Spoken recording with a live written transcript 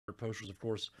posters, of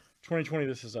course. 2020,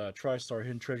 this is Tristar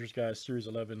Hidden Treasures, guys. Series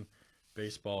 11,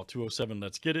 Baseball 207.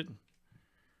 Let's get it.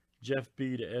 Jeff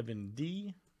B to Evan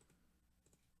D.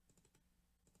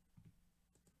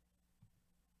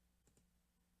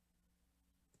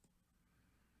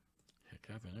 Heck,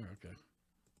 Evan there, okay.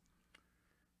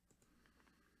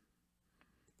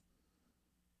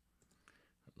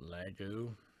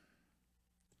 Lago.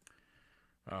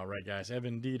 All right, guys.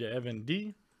 Evan D to Evan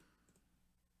D.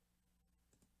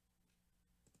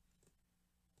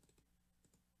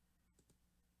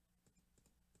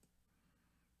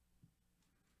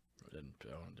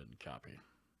 Didn't copy.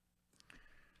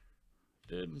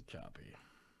 Didn't copy.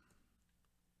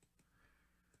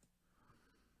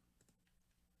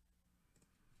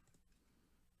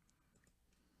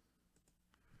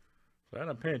 So I'm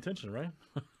not paying attention, right?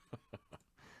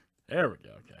 There we go.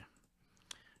 Okay.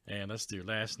 And let's do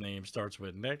last name starts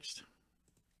with next.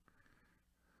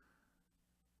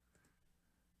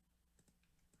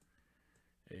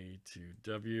 A to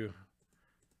W.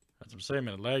 That's what I'm saying,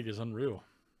 man. The lag is unreal.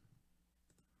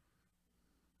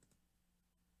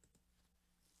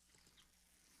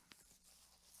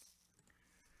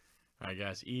 All right,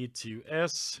 guys. E to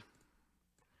S.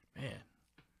 Man.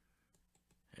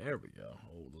 There we go.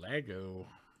 Oh, Lago.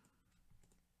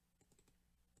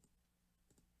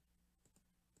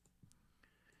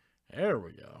 There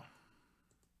we go.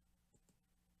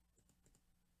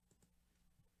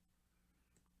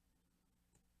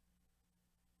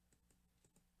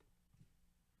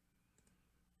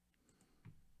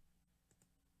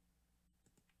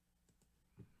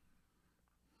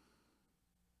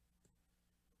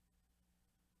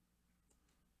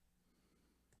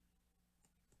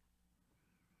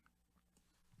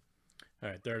 All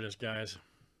right, there it is, guys.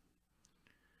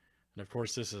 And of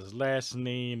course, this is last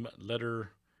name,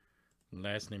 letter.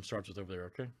 Last name starts with over there,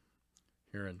 okay?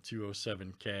 Here in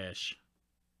 207 cash.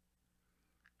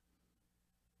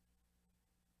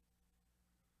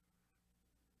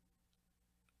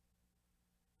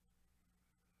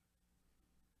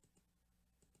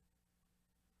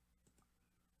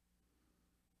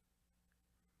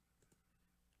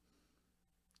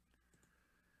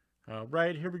 All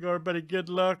right, here we go, everybody. Good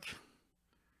luck.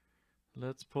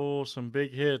 Let's pull some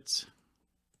big hits.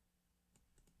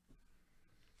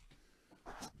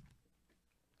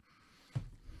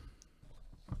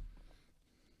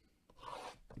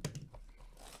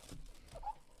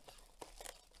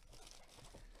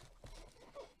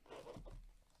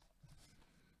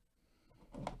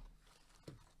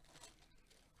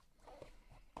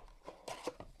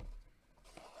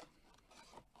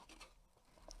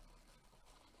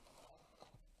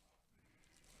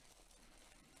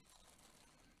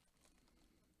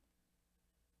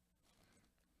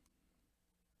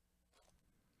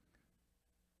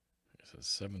 It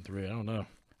says 7-3. I don't know.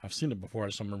 I've seen it before. I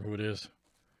just don't remember who it is.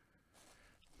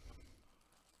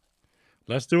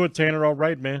 Let's do it, Tanner. All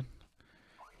right, man.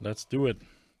 Let's do it.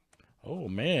 Oh,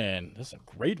 man. That's a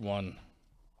great one.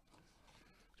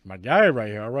 My guy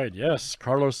right here. All right. Yes.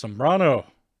 Carlos Zambrano.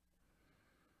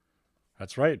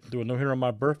 That's right. Doing no here on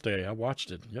my birthday. I watched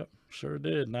it. Yep. Sure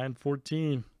did.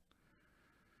 9/14.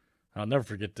 I'll never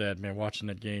forget that, man, watching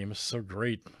that game. It's so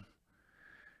great.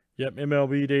 Yep,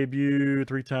 MLB debut,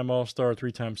 3-time All-Star,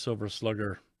 3-time Silver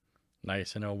Slugger.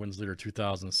 Nice, NL wins leader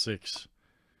 2006.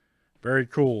 Very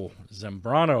cool.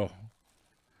 Zambrano.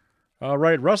 All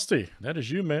right, Rusty, that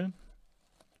is you, man.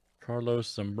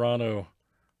 Carlos Zambrano,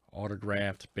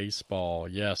 autographed baseball.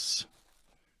 Yes.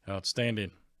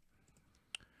 Outstanding.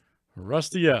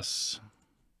 Rusty, yes.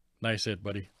 Nice hit,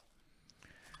 buddy.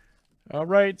 All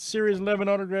right, Series 11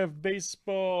 autographed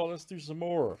baseball. Let's do some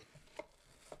more.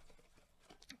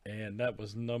 And that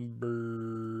was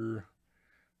number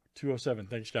 207.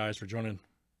 Thanks, guys, for joining.